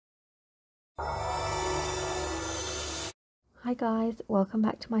Hi guys, welcome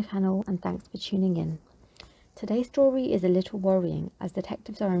back to my channel and thanks for tuning in. Today's story is a little worrying as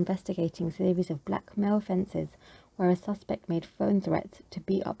detectives are investigating a series of blackmail offences where a suspect made phone threats to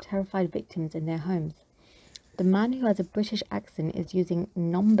beat up terrified victims in their homes. The man, who has a British accent, is using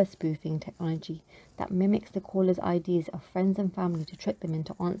number spoofing technology that mimics the caller's IDs of friends and family to trick them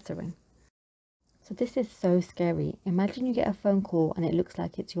into answering. So this is so scary. Imagine you get a phone call and it looks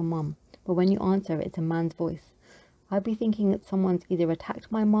like it's your mum, but when you answer it's a man's voice. I'd be thinking that someone's either attacked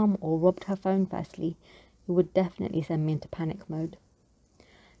my mum or robbed her phone firstly. It would definitely send me into panic mode.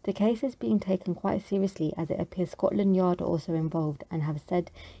 The case is being taken quite seriously as it appears Scotland Yard are also involved and have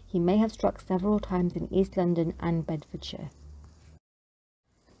said he may have struck several times in East London and Bedfordshire.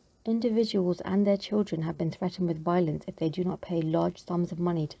 Individuals and their children have been threatened with violence if they do not pay large sums of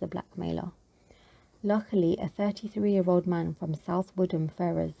money to the blackmailer. Luckily, a 33-year-old man from South Woodham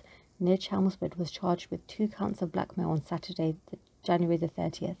Ferrers near Chelmsford was charged with 2 counts of blackmail on Saturday, January the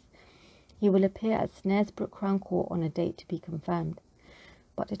 30th. He will appear at Snaresbrook Crown Court on a date to be confirmed.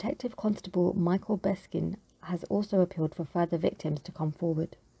 But Detective Constable Michael Beskin has also appealed for further victims to come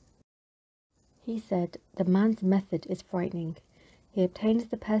forward. He said, "The man's method is frightening. He obtains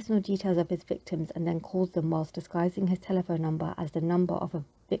the personal details of his victims and then calls them whilst disguising his telephone number as the number of a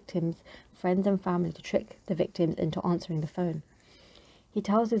victim's friends and family to trick the victims into answering the phone. He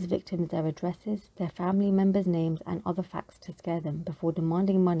tells his victims their addresses, their family members' names and other facts to scare them before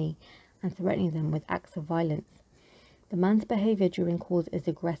demanding money and threatening them with acts of violence. The man's behaviour during calls is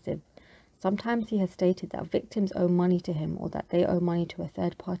aggressive. Sometimes he has stated that victims owe money to him or that they owe money to a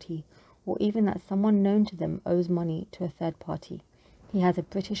third party, or even that someone known to them owes money to a third party. He has a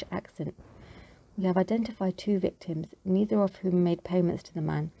British accent. We have identified 2 victims, neither of whom made payments to the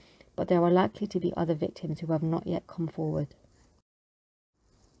man, but there are likely to be other victims who have not yet come forward."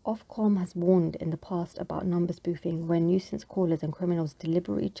 Ofcom has warned in the past about number spoofing, where nuisance callers and criminals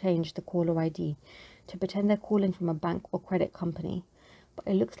deliberately change the caller ID to pretend they're calling from a bank or credit company. But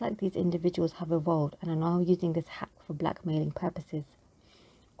it looks like these individuals have evolved and are now using this hack for blackmailing purposes.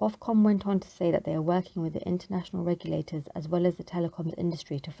 Ofcom went on to say that they are working with the international regulators as well as the telecoms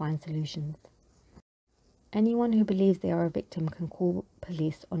industry to find solutions. Anyone who believes they are a victim can call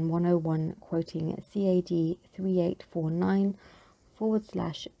police on 101 quoting CAD 3849/12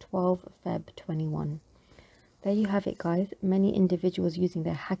 Feb 21. There you have it guys, many individuals using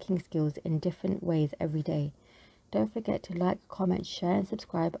their hacking skills in different ways every day. Don't forget to like, comment, share and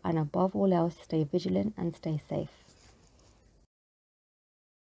subscribe, and above all else, stay vigilant and stay safe.